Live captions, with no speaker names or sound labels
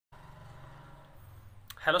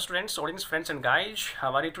Hello students, audience, friends and guys,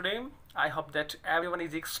 how are you today? I hope that everyone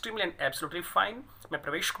is extremely and absolutely fine. मैं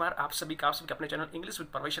प्रवेश कुमार आप सभी के अपने channel English with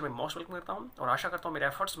प्रवेश में मोस्ट वेलकम करता हूं और आशा करता हूं मेरे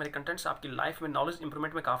एफर्ट्स मेरे कंटेंट्स आपकी लाइफ में नॉलेज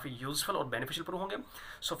इंप्रूवमेंट में काफ़ी यूजफुल और बेनिफिशियल प्रूव होंगे।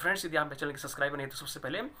 सो फ्रेंड्स, यदि आप मेरे चैनल के सब्सक्राइबर नहीं तो सबसे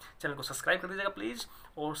पहले चैनल को सब्सक्राइब कर दीजिएगा प्लीज़,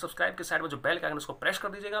 और सब्सक्राइब के साइड में जो बेल का आइकन उसको प्रेस कर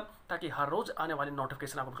दीजिएगा ताकि हर रोज आने वाली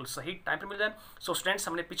नोटिफिकेशन आपको बिल्कुल सही टाइम पर मिल जाए। सो स्टूडेंट्स,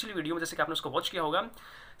 हमने पिछली वीडियो में जैसे कि आपने उसको वॉच किया होगा,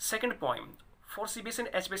 second poem for CBSE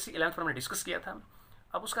and HBSE 11th पर हमने डिस्कस किया था।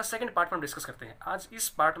 अब उसका सेकंड पार्ट पर हम डिस्कस करते हैं। आज इस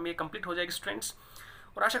पार्ट में कंप्लीट हो जाएगी स्टूडेंट्स,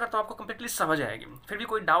 और आशा करता हूँ आपको कंप्लीटली समझ आएगी। फिर भी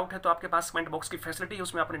कोई डाउट है तो आपके पास कमेंट बॉक्स की फैसिलिटी है,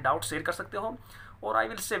 उसमें अपने डाउट शेयर कर सकते हो, और I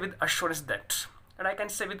will say with assurance that and I can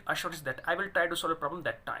say with assurance that I will try to solve problem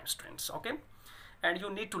that time students, okay. And you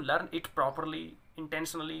need to learn it properly,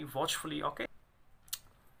 intentionally, वॉचफुली, okay.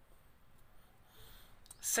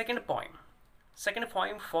 Second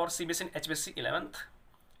poem for CBSE and HBSE 11th,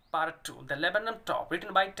 Part 2, The Laburnum Top,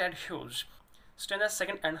 written by Ted Hughes, stanza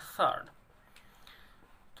 2nd and 3rd।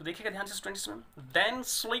 तो देखिएगा ध्यान से students में, Then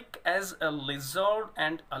sleek as a lizard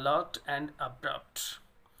and alert and abrupt।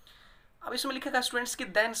 अब इसमें लिखेगा students कि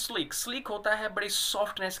then sleek होता है बड़ी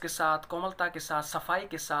सॉफ्टनेस के साथ, कोमलता के साथ, सफाई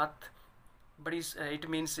के साथ, बड़ी इट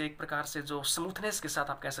मीन्स एक प्रकार से जो स्मूथनेस के साथ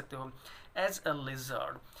आप कह सकते हो। एज अ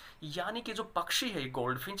लिजर्ड यानी कि जो पक्षी है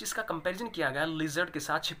गोल्ड फिंच, इसका कंपैरिजन किया गया लिजर्ड के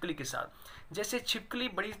साथ, छिपकली के साथ। जैसे छिपकली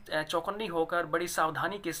बड़ी चौकन्नी होकर, बड़ी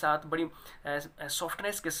सावधानी के साथ, बड़ी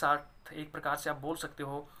सॉफ्टनेस के साथ, एक प्रकार से आप बोल सकते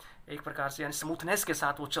हो, एक प्रकार से यानी स्मूथनेस के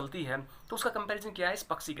साथ वो चलती है, तो उसका कंपैरिजन किया है इस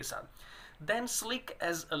पक्षी के साथ। Then slick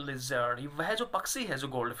as a lizard, वह जो पक्षी है जो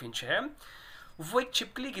गोल्ड फिंच है वो एक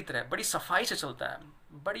छिपकली की तरह बड़ी सफाई से चलता है,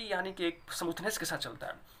 बड़ी यानी कि एक स्मूथनेस के साथ चलता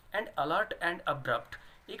है। एंड अलर्ट एंड अब्रप्ट,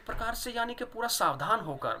 एक प्रकार से यानी कि पूरा सावधान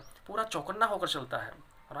होकर, पूरा चौकन्ना होकर चलता है,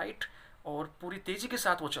 राइट, और पूरी तेजी के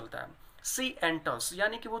साथ वो चलता है। सी एंटर्स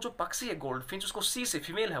यानी कि वो जो पक्षी है गोल्ड फिंच, उसको सी से,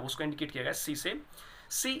 फीमेल है उसको इंडिकेट किया गया सी से।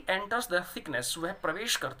 सी एंटर्स द थिकनेस, वह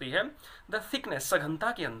प्रवेश करती है, द थिकनेस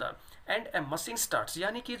सघनता के अंदर। एंड ए मशीन स्टार्ट्स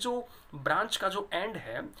यानी कि जो ब्रांच का जो एंड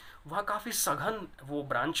है वह काफ़ी सघन वो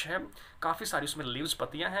ब्रांच है, काफ़ी सारी उसमें लीव्स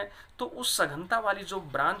पत्तियां हैं, तो उस सघनता वाली जो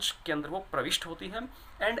ब्रांच के अंदर वो प्रविष्ट होती है।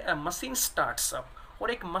 And A machine starts up,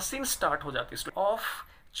 और एक मशीन स्टार्ट हो जाती है। ऑफ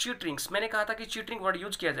चीटरिंग्स, मैंने कहा था कि चीटरिंग वर्ड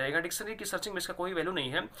यूज किया जाएगा, डिक्शनरी की सर्चिंग में इसका कोई वैल्यू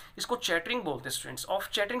नहीं है, इसको चैटरिंग बोलते हैं स्टूडेंट्स। ऑफ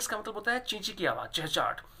चैटरिंग्स का मतलब होता है चींची की आवाज़,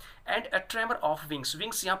 चहचाट। And a tremor of wings,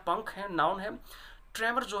 wings यहाँ पंख है, नाउन है।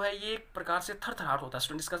 ट्रेमर जो है ये एक प्रकार से थरथराहट होता है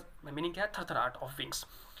स्टूडेंट्स, इसका मीनिंग क्या है, थरथराहट ऑफ विंग्स,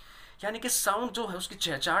 यानी कि साउंड जो है उसकी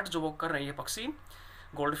चहचाट जो वो कर रही है पक्षी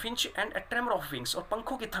gold Finch. And a tremor of wings, और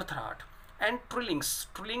पंखों की थरथराहट। एंड ट्रिलिंग्स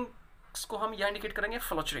को हम यहाँ इंडिकेट करेंगे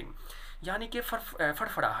फ्लचरिंग, यानी कि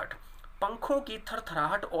फड़फड़ाहट, पंखों की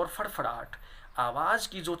थरथराहट और फड़फड़ाहट, आवाज़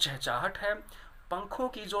की जो चहचाहट है, पंखों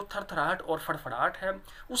की जो थरथराहट और फड़फड़ाहट है,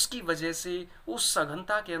 उसकी वजह से उस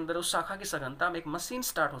सघनता के अंदर, उस शाखा की सघनता में एक मशीन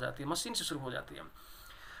स्टार्ट हो जाती है, मशीन से शुरू हो जाती है।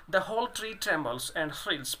 The whole tree trembles and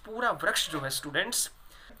thrills, पूरा वृक्ष जो है स्टूडेंट्स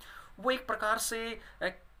वो एक प्रकार से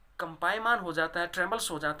कंपायमान हो जाता है,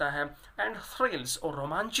 ट्रेम्बल्स हो जाता है, एंड थ्रिल्स, और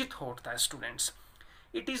रोमांचित होता है students.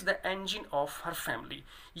 It is the engine of her family,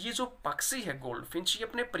 ये जो पक्षी है गोल्ड फिंच, ये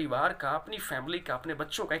अपने परिवार का, अपनी फैमिली का, अपने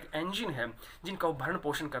बच्चों का एक इंजन है, जिनका वो भरण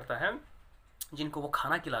पोषण करता है, जिनको वो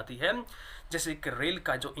खाना खिलाती है। जैसे एक रेल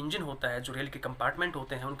का जो इंजन होता है, जो रेल के कंपार्टमेंट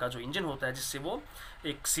होते हैं उनका जो इंजन होता है, जिससे वो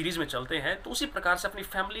एक सीरीज़ में चलते हैं, तो उसी प्रकार से अपनी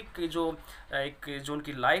फैमिली की जो जो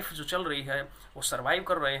उनकी लाइफ जो चल रही है वो सर्वाइव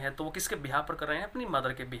कर रहे हैं, तो वो किसके बिहाफ पर कर रहे हैं, अपनी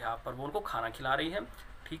मदर के बिहाफ पर, वो उनको खाना खिला रही है,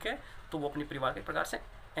 ठीक है। तो वो अपने परिवार के प्रकार से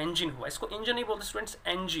इंजन हुआ, इसको इंजन नहीं बोलते स्टूडेंट्स,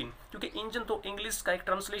 इंजन, क्योंकि इंजन तो इंग्लिश का एक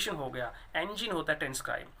ट्रांसलेशन हो गया, इंजन होता है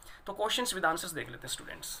ट्रांसक्राइब। तो क्वेश्चंस विद आंसर्स देख लेते हैं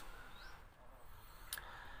students.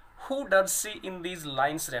 Who does C in these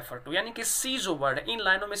lines refer to, यानी कि C जो वर्ड है इन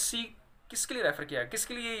लाइनों में C किसके लिए रेफर किया है,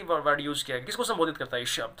 किसके लिए ये वर्ड यूज किया है, किसको संबोधित करता है ये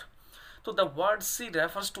शब्द। तो the word C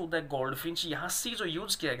refers to the gold Finch, यहाँ C जो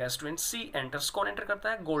यूज किया गया स्टूडेंट, C एंटर्स, कौन एंटर करता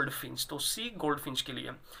है, गोल्ड फिंच, तो C गोल्ड फिंच के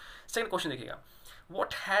लिए। सेकंड क्वेश्चन देखिएगा,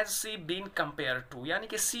 What has C been compared to, यानी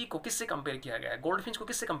कि C को किससे कंपेयर किया गया है, गोल्ड फिंच को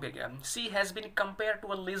किससे कंपेयर किया है। C has been compared to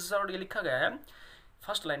a lizard, ये लिखा गया है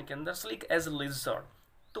फर्स्ट लाइन के अंदर, स्लिक एज लिजर्ड,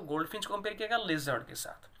 तो गोल्ड फिंच को कंपेयर किया गया लिजर्ड के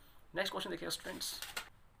साथ। नेक्स्ट क्वेश्चन देखिएगा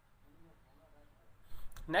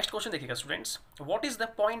students, what is the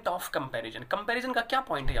point of comparison, comparison का क्या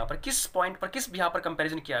पॉइंट है यहाँ पर, किस पॉइंट पर, किस बिहार पर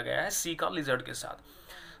कंपैरिजन किया गया है सी का लिजर्ड के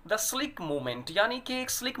साथ। द स्लिक मूवमेंट, यानी कि एक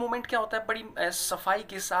स्लिक मूवमेंट क्या होता है, बड़ी सफाई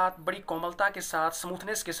के साथ, बड़ी कोमलता के साथ,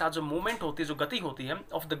 स्मूथनेस के साथ जो मूवमेंट होती है, जो गति होती है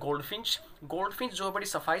of the gold Finch, gold Finch जो बड़ी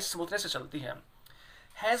सफाई स्मूथनेस से चलती है,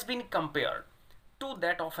 has been compared to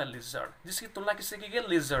that of A lizard, जिसकी तुलना किससे की गई,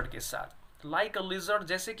 लिजर्ड के साथ। लाइक अ लिजर्ड,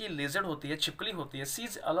 जैसे कि लिजर्ड होती है, छिपकली होती है, सी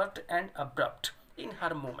is alert and abrupt in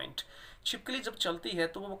her movement, छिपकली जब चलती है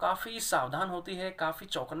तो वो काफ़ी सावधान होती है, काफ़ी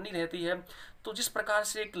चौकन्नी रहती है। तो जिस प्रकार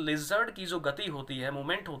से एक लिजर्ड की जो गति होती है,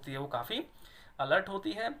 मूवमेंट होती है, वो काफ़ी अलर्ट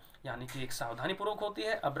होती है, यानी कि एक सावधानी पूर्वक होती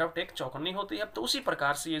है, अब्रप्ट एक चौकन्नी होती है। तो उसी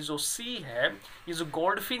प्रकार से ये जो सी है, ये जो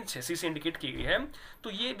गोल्डफिंच है, सी से इंडिकेट की गई है, तो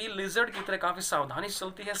ये भी लिजर्ड की तरह काफ़ी सावधानी से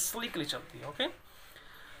चलती है, स्लीकली चलती है। ओके,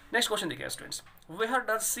 नेक्स्ट क्वेश्चन देखिए students, where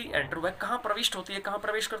does she enter, वह कहाँ प्रविष्ट होती है, कहाँ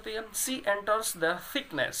प्रवेश करती है? सी enters the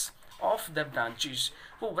thickness of the branches,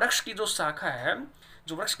 वो वृक्ष की जो शाखा है,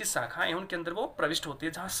 जो वृक्ष की शाखाएं हैं उनके अंदर वो प्रविष्ट होती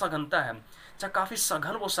है, जहाँ सघनता है, जहाँ काफ़ी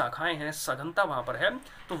सघन वो शाखाएं हैं, सघनता वहाँ पर है,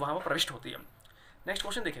 तो वहाँ वो प्रविष्ट होती है। नेक्स्ट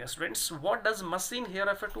क्वेश्चन देखिएगा students, what does machine here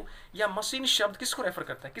refer to, या मशीन शब्द किसको रेफर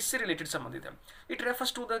करता है, किससे रिलेटेड संबंधित है? It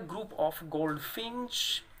refers to the group of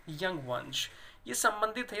goldfinch young ones, ये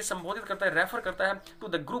संबंधित है, ये संबोधित करता है, रेफर करता है to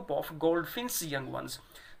the group of goldfinch young ones,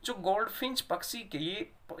 जो गोल्डफिंच पक्षी के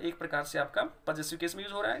ये एक प्रकार से आपका पजेसिव केस में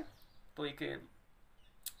यूज हो रहा है।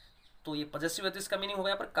 तो ये पजेसिव है, तो इसका मीनिंग हो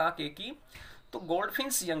गया पर काके की। तो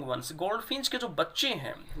गोल्डफिंच यंग वंस, गोल्डफिंच के जो बच्चे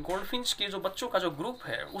हैं, गोल्डफिंच के जो बच्चों का जो ग्रुप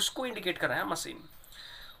है, उसको इंडिकेट कर रहा है machine.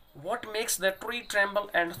 What makes the tree tremble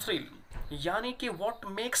and thrill, यानी कि what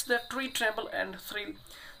makes the tree tremble and thrill,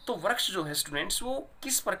 तो वृक्ष जो है स्टूडेंट्स वो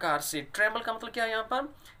किस प्रकार से, ट्रेम्बल का मतलब क्या है यहाँ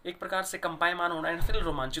पर, एक प्रकार से कंपायमान होना, एंड थ्रिल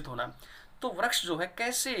रोमांचित होना। तो वृक्ष जो है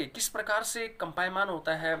कैसे, किस प्रकार से कंपायमान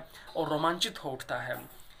होता है और रोमांचित हो उठता है?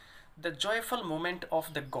 The joyful moment of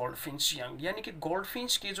the goldfinch young, यानी कि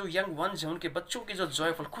गोल्डफिंच के जो यंग वंस हैं, उनके बच्चों की जो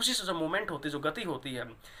जॉयफुल, खुशी से जो मोमेंट होती है, जो गति होती है,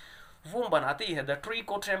 वो बनाती है द ट्री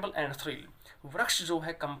को ट्रेम्बल एंड थ्रिल। वृक्ष जो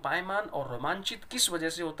है कंपायमान और रोमांचित किस वजह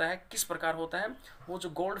से होता है, किस प्रकार होता है? वो जो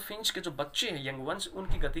गोल्डफिंच के जो बच्चे हैं, यंग वंस,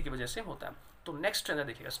 उनकी गति की वजह से होता है। तो नेक्स्ट ट्रेंड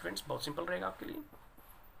देखिएगा स्टूडेंट्स, बहुत सिंपल रहेगा आपके लिए।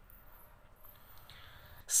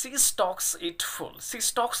 सी stocks it full, C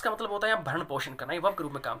stocks का मतलब होता है भरण पोषण करना, ये वर्ब के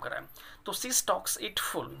रूप में काम कर रहा है। तो सी स्टॉक्स इट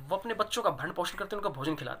फुल, वो अपने बच्चों का भरण पोषण करती है, उनका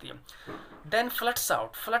भोजन खिलाती है। देन फ्लट्स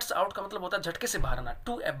आउट, फ्लट्स आउट का मतलब होता है झटके से बाहर आना,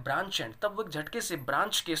 टू ए ब्रांच एंड, तब वो झटके से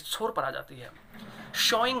ब्रांच के छोर पर आ जाती है।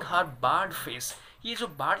 शोइंग हर बार्ड फेस, ये जो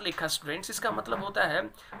बार्ड लिखा स्टूडेंट्स, इसका मतलब होता है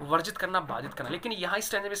वर्जित करना, बाधित करना, लेकिन यहाँ इस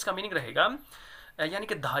स्टैंजा में इसका मीनिंग रहेगा यानी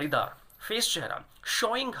कि धारीदार, फेस चेहरा,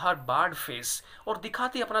 शोइंग हर बार्ड फेस, और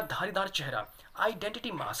दिखाती अपना धारीदार चेहरा,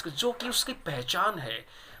 आइडेंटिटी मास्क, जो कि उसकी पहचान है,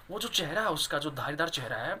 वो जो चेहरा है उसका, जो धारीदार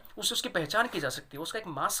चेहरा है, उससे उसकी पहचान की जा सकती है, उसका एक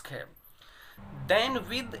मास्क है। Then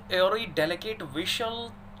with eri delicate we shall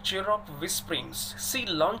chirrup whisperings she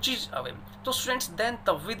launches away, तो स्टूडेंट्स देन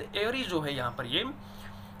तब विद एरी जो है यहाँ पर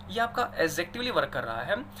ये आपका एडजेक्टिवली वर्क कर रहा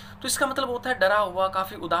है, तो इसका मतलब होता है डरा हुआ,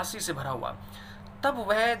 काफ़ी उदासी से भरा हुआ। तब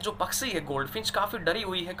वह जो पक्षी है गोल्डफिंच काफ़ी डरी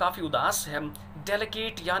हुई है, काफ़ी उदास है।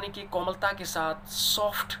 डेलिकेट यानी कि कोमलता के साथ,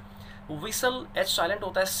 सॉफ्ट, विसल एच साइलेंट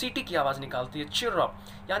होता है, सीटी की आवाज़ निकालती है। चिरअप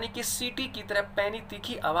यानी कि सीटी की तरह पैनी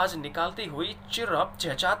तीखी आवाज़ निकालती हुई, चिरअप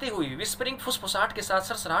चहचाती हुई, विस्परिंग फुसफुसाहट के साथ,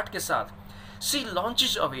 सरसराहट के साथ। सी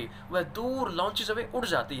लॉन्चेज अवे, वह दूर लॉन्चेज अवे उड़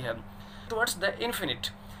जाती है, टुवर्ड्स द इन्फिनिट।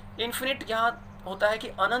 इन्फिनिट यहाँ होता है कि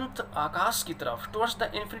अनंत आकाश की तरफ, टुवर्ड्स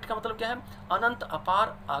द इन्फिनिट का मतलब क्या है, अनंत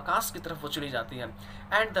अपार आकाश की तरफ वो चली जाती है।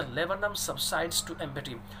 And the laburnum subsides to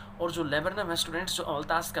empty, और जो लेबरनम है स्टूडेंट्स, जो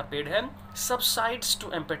अमलतास का पेड़ है, सबसाइड्स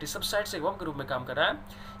टू एम्पटी, सबसाइड्स एक वर्ब के रूप में काम कर रहा है,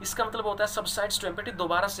 इसका मतलब होता है सबसाइड्स टू एम्पटी,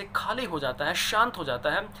 दोबारा से खाली हो जाता है, शांत हो जाता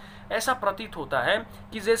है। ऐसा प्रतीत होता है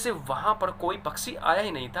कि जैसे वहाँ पर कोई पक्षी आया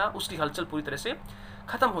ही नहीं था, उसकी हलचल पूरी तरह से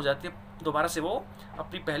खत्म हो जाती है, दोबारा से वो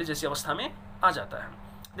अपनी पहले जैसी अवस्था में आ जाता है।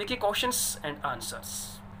 देखिए questions and answers.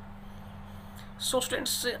 So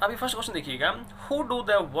students अभी फर्स्ट क्वेश्चन देखिएगा, who do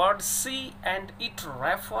the word C and it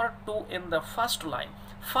refer to in the first line.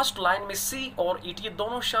 First line में सी और इट ये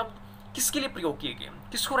दोनों शब्द किसके लिए प्रयोग किए गए,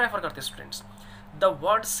 किसको रेफर करते हैं students? The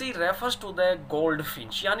word C refers to the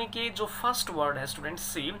goldfinch, यानी कि जो फर्स्ट वर्ड है स्टूडेंट्स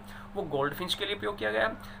सी, वो गोल्डफिंच के लिए प्रयोग किया गया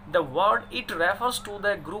है। The word it refers to the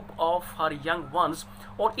group of her young ones,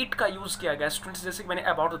 और इट का यूज किया गया स्टूडेंट्स, जैसे कि मैंने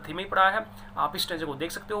अबाउट द थीम ही पढ़ा है, आप इस स्टेज को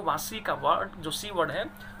देख सकते हो, वहाँ सी का वर्ड, जो सी वर्ड है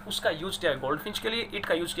उसका यूज किया गया गोल्डफिंच के लिए, इट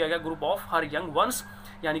का यूज किया गया group of her young ones,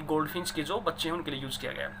 यानी गोल्डफिंच के जो बच्चे हैं उनके लिए यूज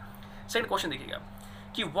किया गया। सेकंड क्वेश्चन देखिएगा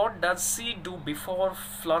कि what does she do before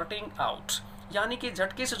flirting out, यानी कि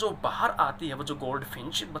झटके से जो बाहर आती है वो जो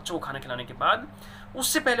गोल्डफिंच बच्चों को खाना खिलाने के बाद,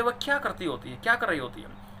 उससे पहले वह क्या करती होती है, क्या कर रही होती है?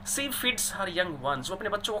 सी फीड्स हर यंग वंस, वो अपने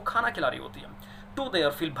बच्चों को खाना खिला रही होती है। टू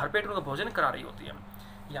देयर फील, भरपेट उनको भोजन करा रही होती है,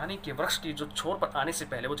 यानी कि वृक्ष की जो छोर पर आने से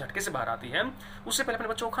पहले वो झटके से बाहर आती है, उससे पहले अपने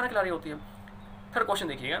बच्चों को खाना खिला रही होती है। थर्ड क्वेश्चन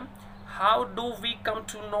देखिएगा, how do we come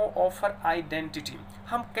to know of her identity,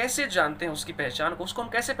 हम कैसे जानते हैं उसकी पहचान को, उसको हम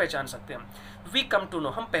कैसे पहचान सकते हैं? वी कम टू नो,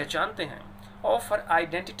 हम पहचानते हैं, of her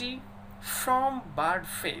identity from bird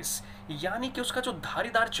face, यानी कि उसका जो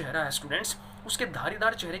धारीदार चेहरा है स्टूडेंट्स, उसके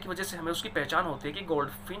धारीदार चेहरे की वजह से हमें उसकी पहचान होती है कि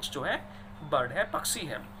गोल्डफिंच जो है बर्ड है, पक्षी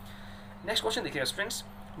है। नेक्स्ट क्वेश्चन देखिए students,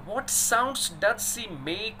 What sounds does she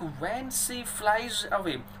make when she flies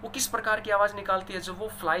away? वो किस प्रकार की आवाज निकालती है जब वो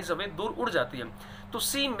flies away, दूर उड़ जाती है? तो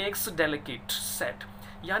she makes delicate sad,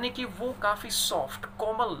 यानी कि वो काफी सॉफ्ट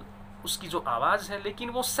कोमल उसकी जो आवाज है, लेकिन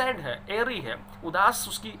वो सैड है, एरी है, उदास,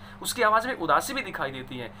 उसकी आवाज में उदासी भी दिखाई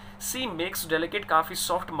देती है। सी मेक्स डेलिकेट, काफी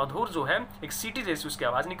सॉफ्ट मधुर जो है, एक सीटी जैसी उसकी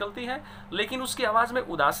आवाज निकलती है, लेकिन उसकी आवाज में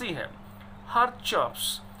उदासी है। हर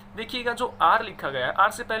चर्प्स, देखिएगा जो आर लिखा गया है,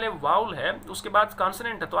 आर से पहले वाउल है, उसके बाद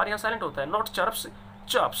कॉन्सोनेंट है, तो आर यहाँ साइलेंट होता है, not चर्प्स,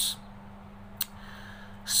 चर्प्स।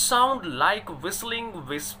 Sound like whistling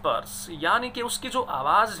whispers, यानी कि उसकी जो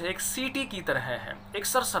आवाज है एक सीटी की तरह है, एक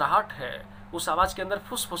सरसराहट है, उस आवाज के अंदर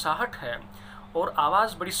फुसफुसाहट है और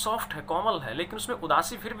आवाज बड़ी सॉफ्ट है, कोमल है, लेकिन उसमें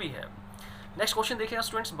उदासी फिर भी है। नेक्स्ट क्वेश्चन देखिएगा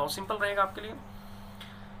स्टूडेंट्स, बहुत सिंपल रहेगा आपके लिए।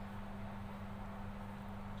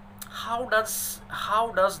 how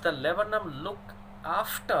does the laburnum look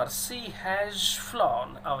after she has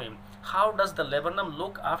flown away? How does the laburnum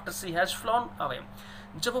look after she has flown away?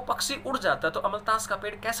 जब वो पक्षी उड़ जाता है तो अमलतास का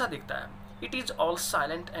पेड़ कैसा दिखता है? It is all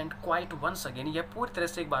silent and quiet once again, यह पूरी तरह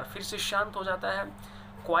से एक बार फिर से शांत हो जाता है।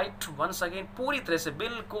 Quiet once again, पूरी तरह से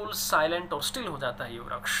बिल्कुल साइलेंट और स्टिल हो जाता है ये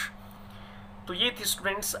वृक्ष। तो ये थी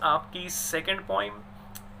स्टूडेंट्स आपकी सेकेंड पोइम,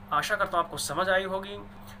 आशा करता हूँ आपको समझ आई होगी।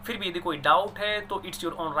 फिर भी यदि कोई डाउट है तो it's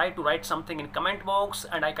your on right to right something in comment box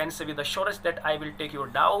and I can say with assurance that I will take your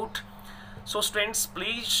doubt. So students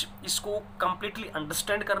please इसको कंप्लीटली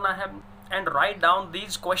अंडरस्टैंड करना है and write down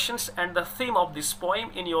these questions and the theme of this poem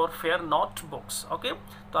in your fair notebooks. Okay,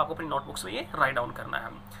 तो आपको अपनी notebooks में ये write down करना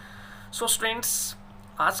है। सो स्टूडेंट्स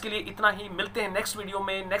आज के लिए इतना ही, मिलते हैं नेक्स्ट वीडियो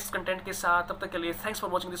में नेक्स्ट कंटेंट के साथ। तब तक के लिए thanks for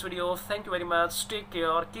watching this video, thank you very much, take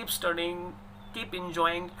care, keep studying, keep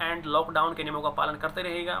enjoying and lockdown के नियमों का पालन करते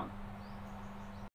रहेगा।